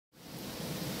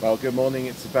Well, good morning.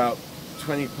 It's about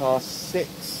 20 past 6.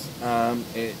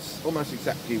 It's almost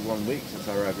exactly 1 week since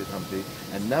I arrived at Hampi,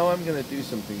 and now I'm going to do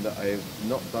something that I have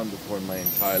not done before in my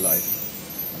entire life.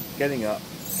 I'm getting up,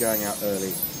 going out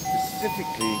early,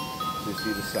 specifically to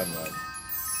see the sunrise.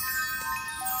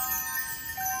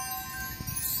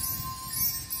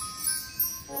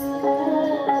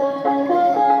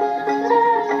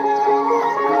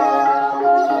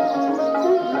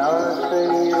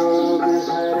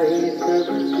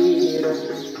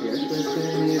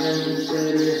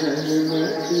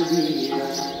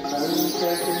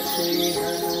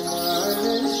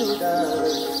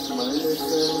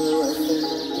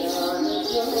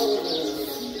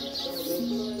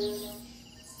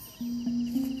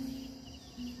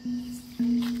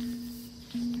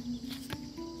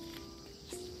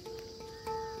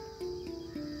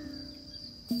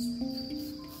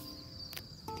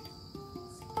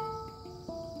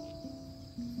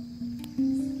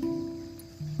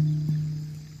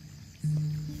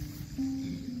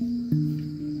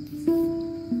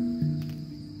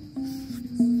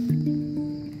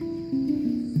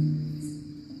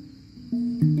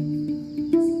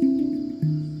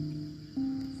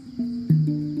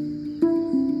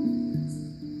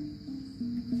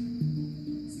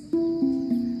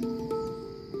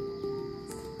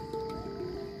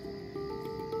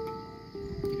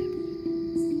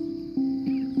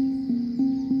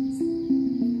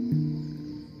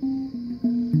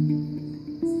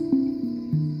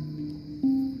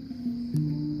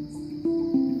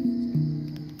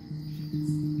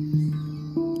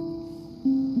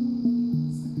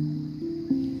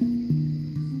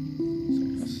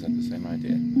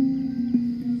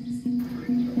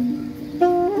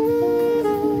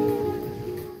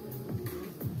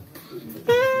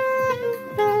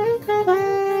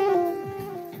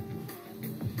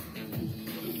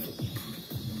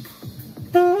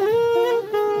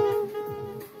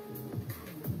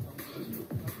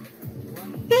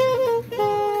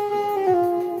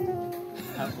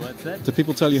 Do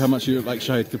people tell you how much you look like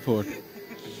Shahid Kapoor?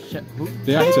 Who?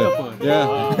 The actor. Kapoor.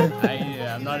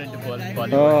 Yeah. I'm not into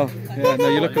Bollywood. Oh, yeah. No,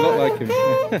 you look a lot like him.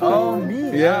 Oh,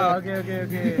 me? Yeah.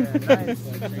 Okay. Nice.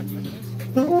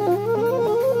 No.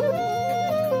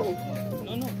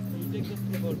 You take this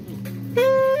for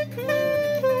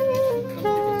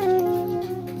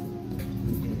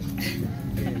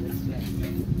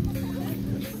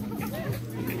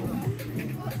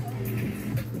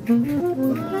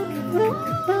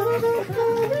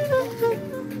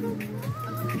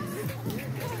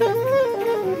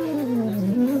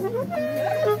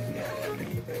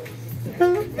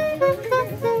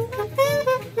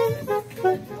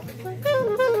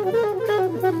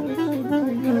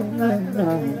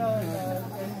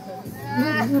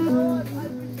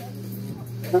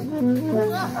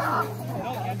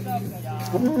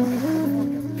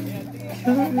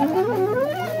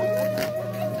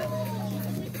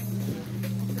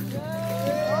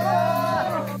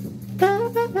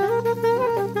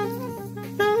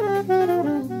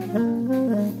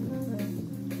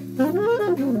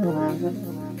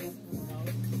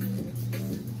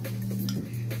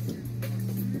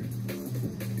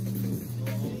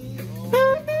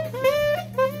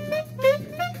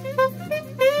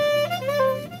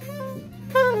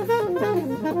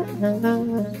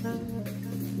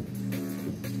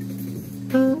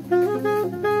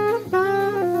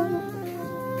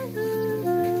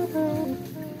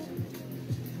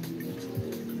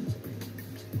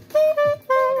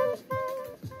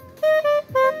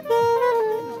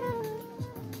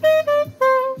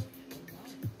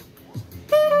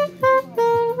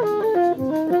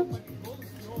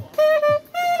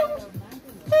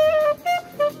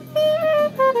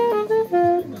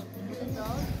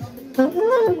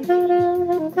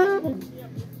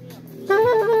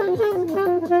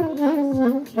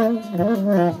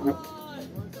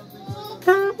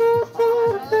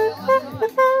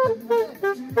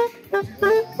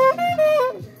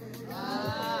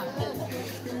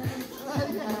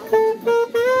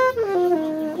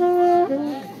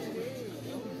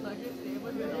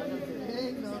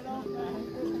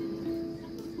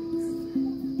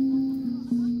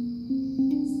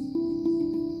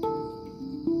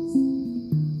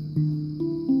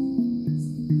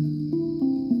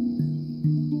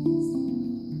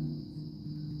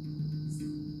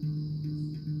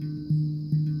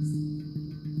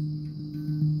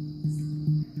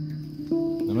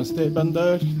Namaste,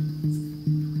 Bandar.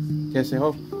 Kaise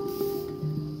ho?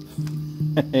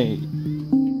 Hey.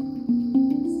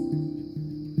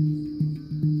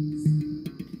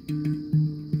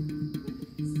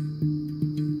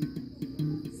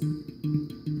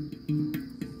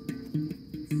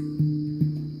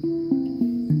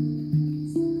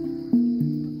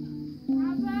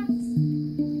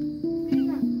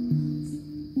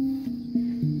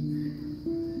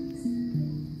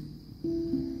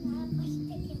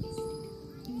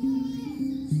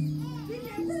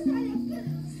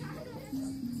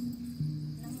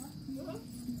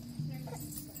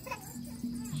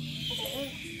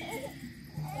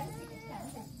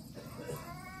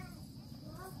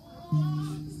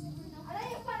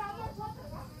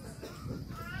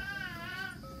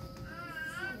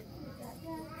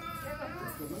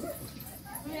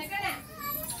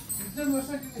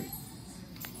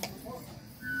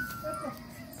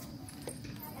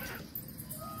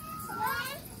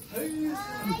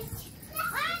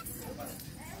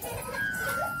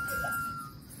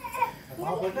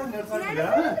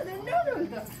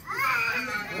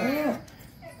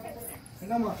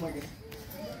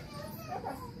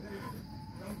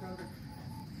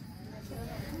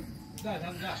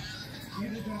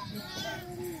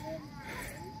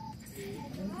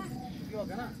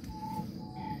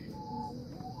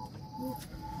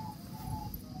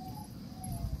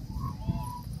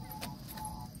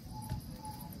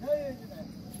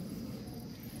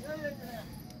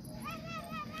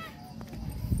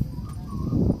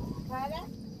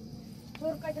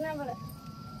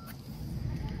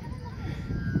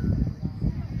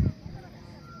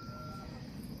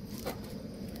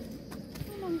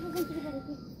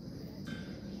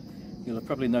 You'll have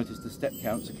probably noticed the step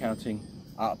counts are counting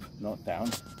up, not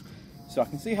down. So I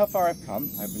can see how far I've come.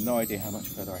 I have no idea how much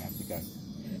further I have to go.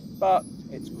 But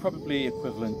it's probably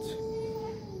equivalent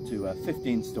to a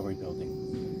 15-storey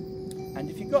building. And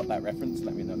if you got that reference,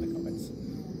 let me know in the comments.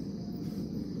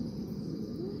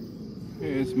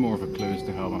 Here's more of a clue as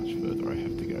to how much further I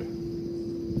have to go.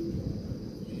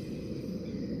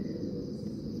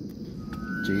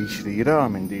 Jai Shri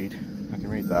Ram indeed. I can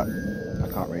read that. I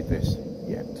can't read this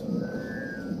yet.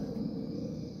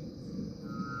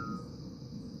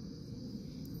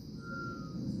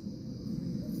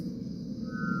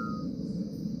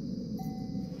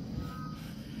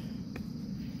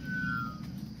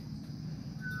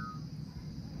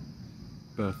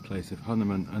 Birthplace of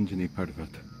Hanuman Anjani Parvat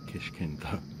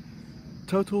Kishkinda.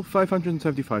 Total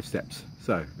 575 steps.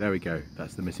 So there we go.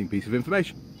 That's the missing piece of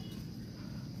information.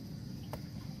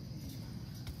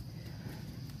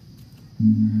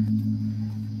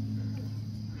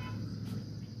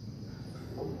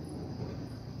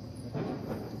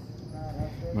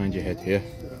 Mind your head here.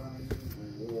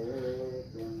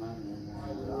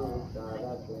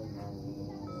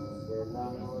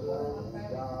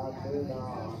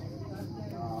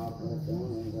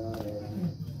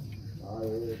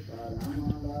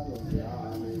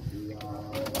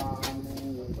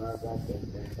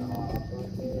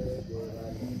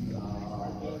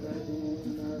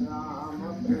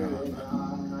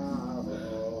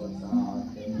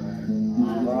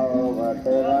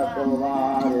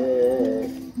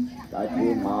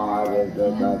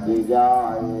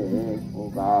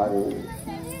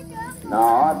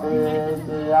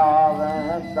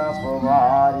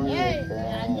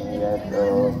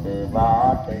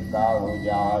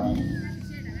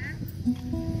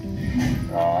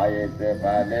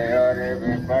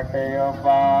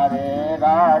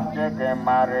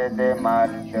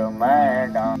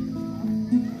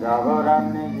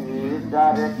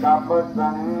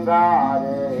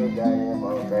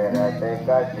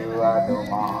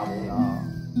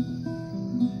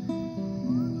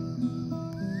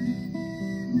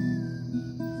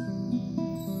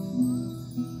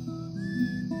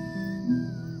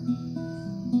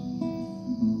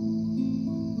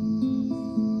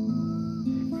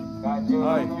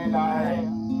 Hi.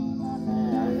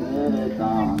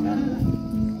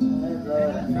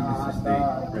 This is the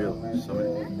real summit.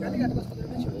 I think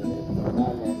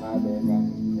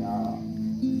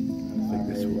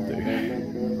this will do.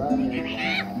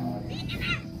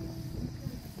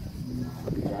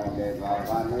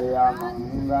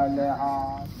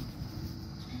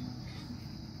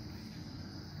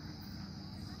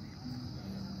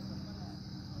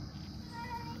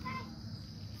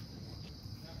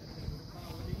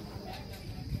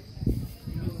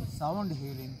 Sound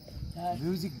healing,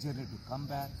 music journey to come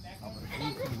back, our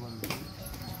beautiful world.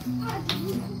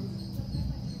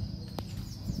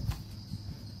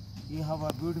 You have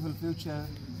a beautiful future.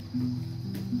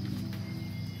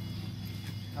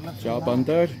 Ciao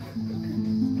बंदर,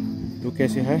 तू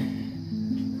कैसे है?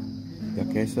 या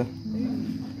कैसा?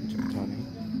 जानता नहीं.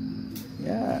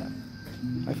 Yeah.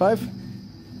 High five.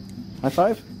 High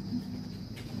five.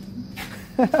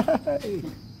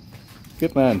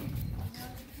 Good man.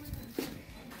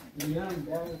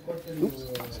 Oops,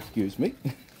 excuse me.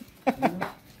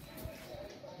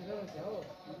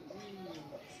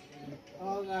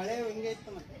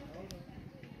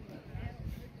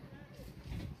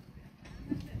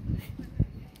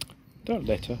 Don't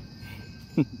let her.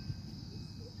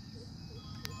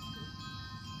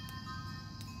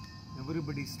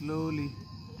 Everybody slowly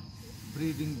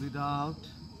breathing, breathe out.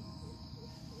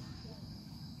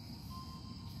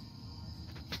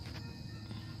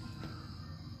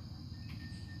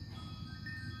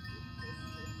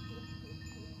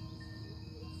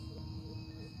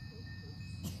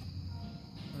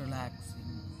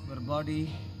 Relaxing your body.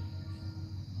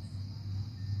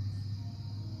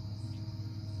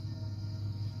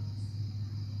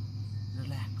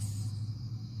 Relax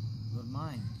your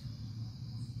mind.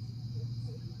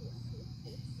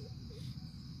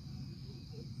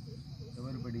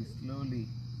 everybody slowly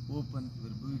open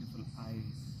your beautiful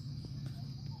eyes.